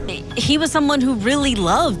he was someone who really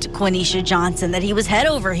loved Quaneesha Johnson, that he was head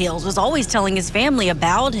over heels, was always telling his family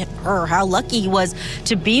about her, how lucky he was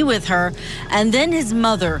to be with her. And then his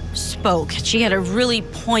mother spoke. She had a really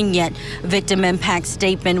poignant victim impact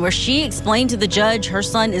statement where she explained to the judge her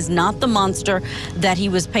son is not the monster that he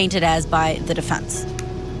was painted as by the defense.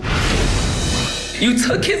 You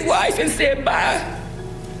took his life and said bye.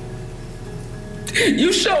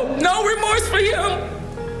 You showed no remorse for him.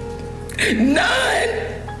 None.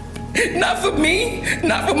 Not for me,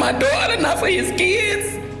 not for my daughter, not for his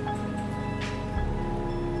kids.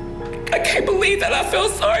 I can't believe that I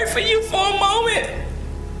felt sorry for you for a moment.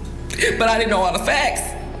 But I didn't know all the facts.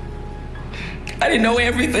 I didn't know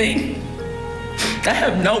everything. I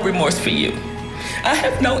have no remorse for you. I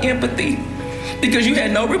have no empathy because you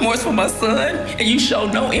had no remorse for my son and you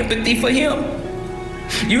showed no empathy for him.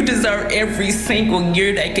 You deserve every single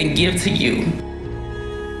year they can give to you.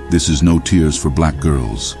 This is No Tears for Black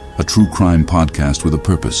Girls, a true crime podcast with a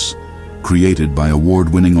purpose. Created by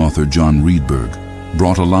award-winning author John Reedberg.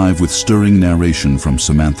 Brought alive with stirring narration from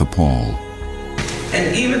Samantha Paul.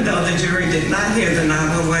 And even though the jury did not hear the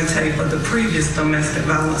 911 tape of the previous domestic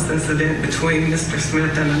violence incident between Mr.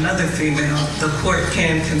 Smith and another female, the court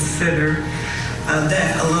can consider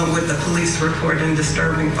that, along with the police report and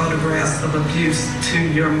disturbing photographs of abuse to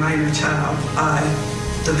your minor child by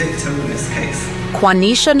the victim in this case.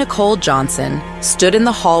 Quaneesha Nicole Johnson stood in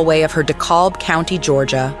the hallway of her DeKalb County,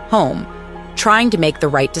 Georgia, home, trying to make the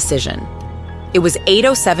right decision. It was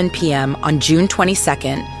 8:07 p.m. on June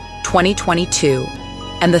 22nd, 2022,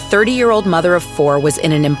 and the 30-year-old mother of four was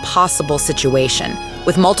in an impossible situation,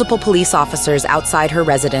 with multiple police officers outside her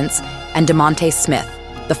residence and DeMonte Smith,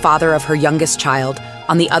 the father of her youngest child,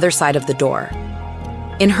 on the other side of the door.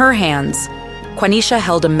 In her hands, Quaneesha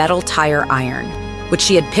held a metal tire iron, which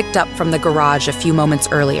she had picked up from the garage a few moments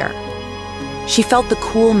earlier. She felt the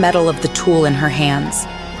cool metal of the tool in her hands.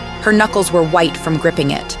 Her knuckles were white from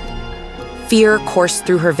gripping it. Fear coursed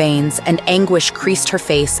through her veins and anguish creased her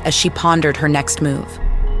face as she pondered her next move.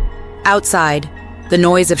 Outside, the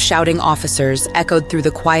noise of shouting officers echoed through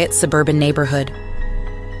the quiet suburban neighborhood.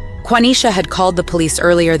 Quaneesha had called the police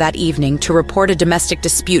earlier that evening to report a domestic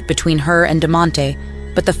dispute between her and DeMonte,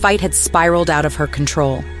 but the fight had spiraled out of her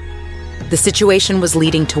control. The situation was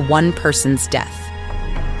leading to one person's death.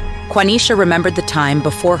 Quaneesha remembered the time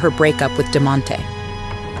before her breakup with DeMonte.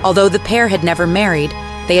 Although the pair had never married,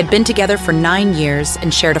 they had been together for 9 years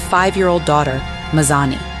and shared a 5-year-old daughter,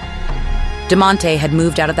 Mazani. DeMonte had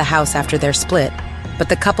moved out of the house after their split, but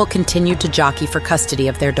the couple continued to jockey for custody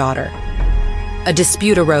of their daughter. A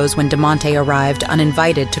dispute arose when DeMonte arrived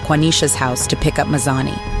uninvited to Quaneesha's house to pick up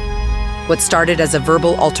Mazani. What started as a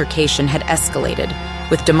verbal altercation had escalated,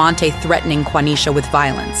 with DeMonte threatening Quaneesha with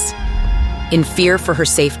violence. In fear for her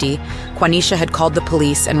safety, Quaneesha had called the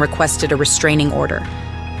police and requested a restraining order,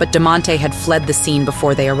 but DeMonte had fled the scene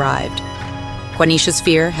before they arrived. Quaneesha's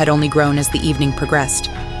fear had only grown as the evening progressed.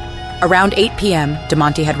 Around 8 p.m.,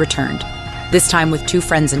 DeMonte had returned, this time with 2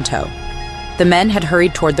 friends in tow. The men had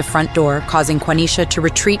hurried toward the front door, causing Quaneesha to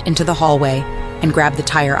retreat into the hallway and grab the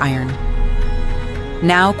tire iron.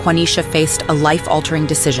 Now Quaneesha faced a life-altering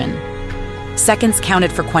decision. Seconds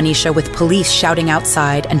counted for Quaneesha with police shouting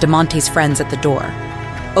outside and DeMonte's friends at the door.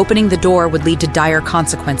 Opening the door would lead to dire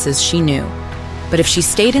consequences, she knew. But if she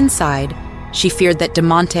stayed inside, she feared that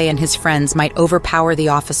DeMonte and his friends might overpower the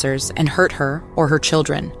officers and hurt her or her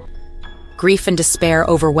children. Grief and despair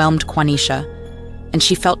overwhelmed Quaneesha, and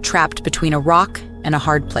she felt trapped between a rock and a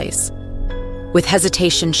hard place. With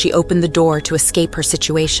hesitation, she opened the door to escape her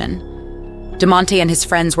situation. DeMonte and his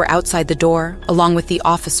friends were outside the door, along with the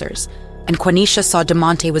officers, and Quaneesha saw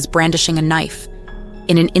DeMonte was brandishing a knife.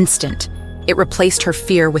 In an instant, it replaced her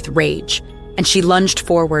fear with rage, and she lunged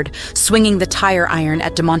forward, swinging the tire iron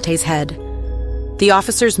at DeMonte's head. The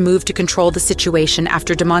officers moved to control the situation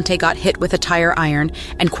after DeMonte got hit with a tire iron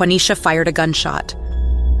and Quaneesha fired a gunshot.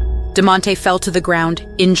 DeMonte fell to the ground,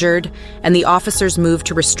 injured, and the officers moved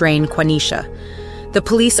to restrain Quaneesha. The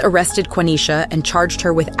police arrested Quaneesha and charged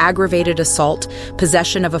her with aggravated assault,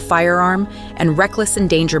 possession of a firearm, and reckless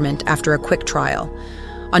endangerment after a quick trial.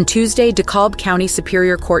 On Tuesday, DeKalb County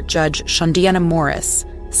Superior Court Judge Shondiana Morris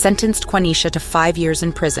sentenced Quaneesha to 5 years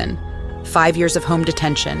in prison, 5 years of home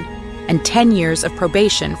detention, and 10 years of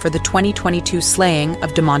probation for the 2022 slaying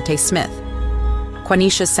of DeMonte Smith.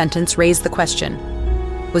 Quaneesha's sentence raised the question,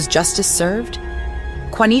 was justice served?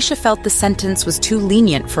 Quaneesha felt the sentence was too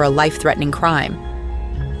lenient for a life-threatening crime.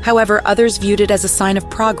 However, others viewed it as a sign of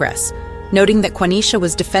progress, noting that Quaneesha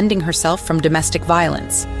was defending herself from domestic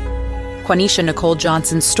violence. Quaneesha Nicole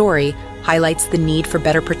Johnson's story highlights the need for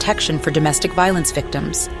better protection for domestic violence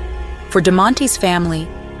victims. For DeMonte's family,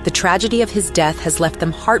 The tragedy of his death has left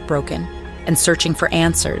them heartbroken and searching for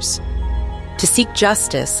answers. To seek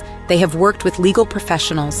justice, they have worked with legal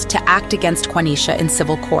professionals to act against Quaneesha in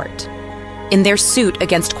civil court. In their suit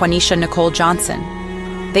against Quaneesha Nicole Johnson,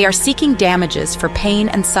 they are seeking damages for pain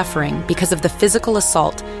and suffering because of the physical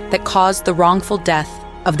assault that caused the wrongful death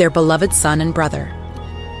of their beloved son and brother.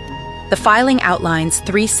 The filing outlines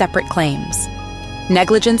 3 separate claims: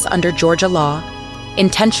 negligence under Georgia law,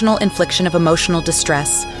 intentional infliction of emotional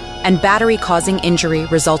distress, and battery causing injury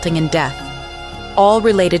resulting in death, all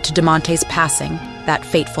related to DeMonte's passing that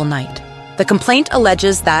fateful night. The complaint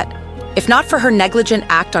alleges that, if not for her negligent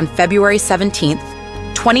act on February 17,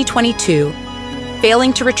 2022,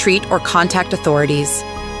 failing to retreat or contact authorities,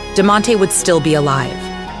 DeMonte would still be alive.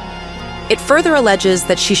 It further alleges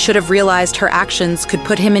that she should have realized her actions could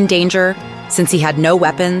put him in danger since he had no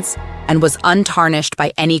weapons and was untarnished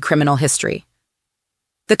by any criminal history.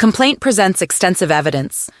 The complaint presents extensive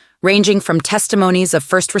evidence, ranging from testimonies of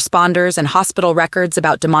first responders and hospital records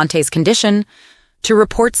about DeMonte's condition to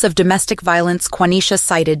reports of domestic violence Quaneesha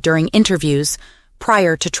cited during interviews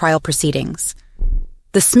prior to trial proceedings.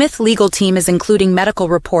 The Smith legal team is including medical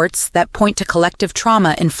reports that point to collective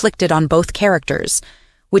trauma inflicted on both characters,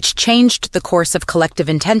 which changed the course of collective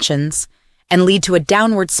intentions and lead to a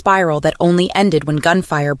downward spiral that only ended when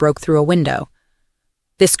gunfire broke through a window.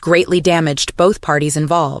 This greatly damaged both parties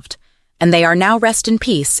involved, and they are now rest in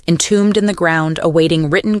peace, entombed in the ground, awaiting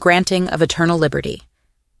written granting of eternal liberty.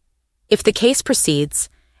 If the case proceeds,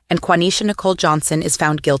 and Quaneesha Nicole Johnson is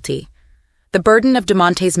found guilty, the burden of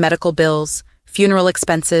DeMonte's medical bills, funeral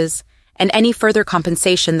expenses, and any further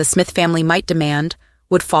compensation the Smith family might demand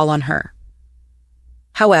would fall on her.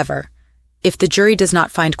 However, if the jury does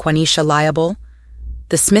not find Quaneesha liable,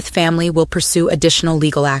 the Smith family will pursue additional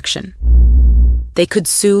legal action. They could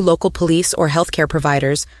sue local police or healthcare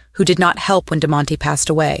providers who did not help when DeMonte passed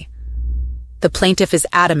away. The plaintiff is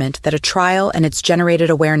adamant that a trial and its generated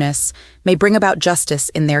awareness may bring about justice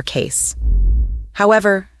in their case.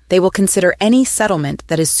 However, they will consider any settlement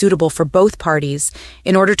that is suitable for both parties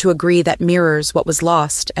in order to agree that mirrors what was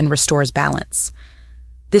lost and restores balance.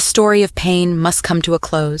 This story of pain must come to a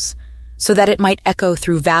close, so that it might echo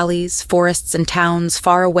through valleys, forests, and towns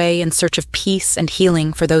far away in search of peace and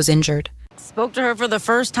healing for those injured. Spoke to her for the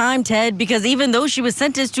first time, Ted, because even though she was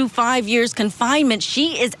sentenced to 5 years confinement,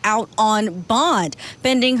 she is out on bond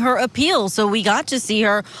pending her appeal. So we got to see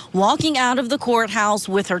her walking out of the courthouse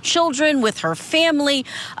with her children, with her family.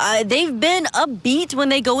 They've been upbeat when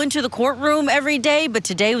they go into the courtroom every day, but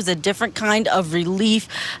today was a different kind of relief,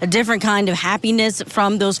 a different kind of happiness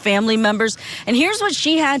from those family members. And here's what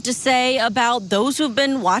she had to say about those who've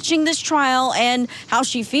been watching this trial and how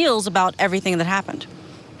she feels about everything that happened.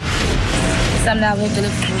 Something I would have to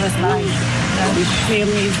live for the rest of my life. Your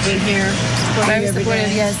family's been here Very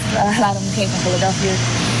supportive, yes. A lot of them came from Philadelphia.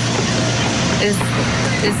 It's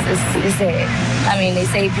sad. I mean, they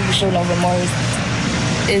say people show no remorse.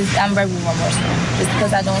 I'm very remorseful. Just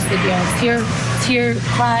because I don't sit there and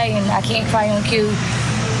cry, and I can't cry on cue.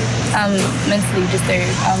 I'm mentally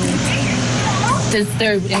disturbed. I'm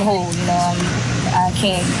disturbed and whole, you know. I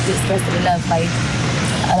can't express it enough. Like,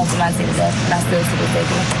 I love DeMonte to death, and I still to this day.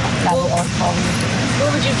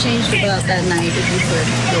 What would you change about that night if you could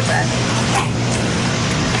go back?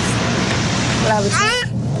 What I would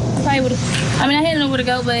change? Probably would have. I mean, I didn't know where to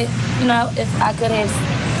go, but you know, if I could have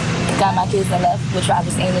got my kids and left, which I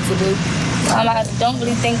was aiming to do, I don't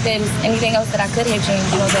really think there was anything else that I could have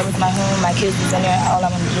changed. You know, that was my home, my kids was in there. All I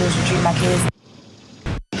wanted to do was retrieve my kids.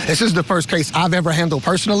 This is the first case I've ever handled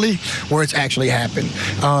personally where it's actually happened.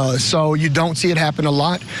 So you don't see it happen a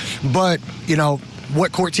lot, but, you know,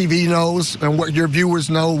 what Court TV knows and what your viewers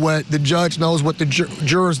know, what the judge knows, what the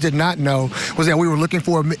jurors did not know was that we were looking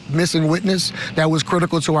for a missing witness that was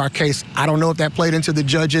critical to our case. I don't know if that played into the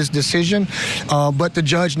judge's decision, but the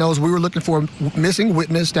judge knows we were looking for a missing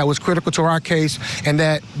witness that was critical to our case, and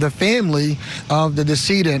that the family of the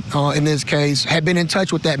decedent in this case had been in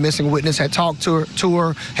touch with that missing witness, had talked to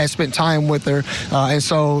her, had spent time with her, and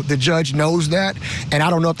so the judge knows that, and I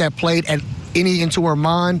don't know if that played any into her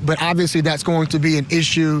mind, but obviously that's going to be an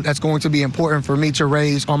issue that's going to be important for me to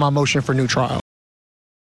raise on my motion for new trial.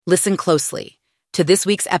 Listen closely to this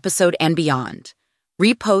week's episode and beyond.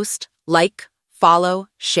 Repost, like, follow,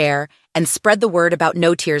 share, and spread the word about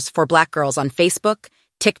No Tears for Black Girls on Facebook,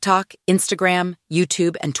 TikTok, Instagram,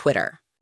 YouTube, and Twitter.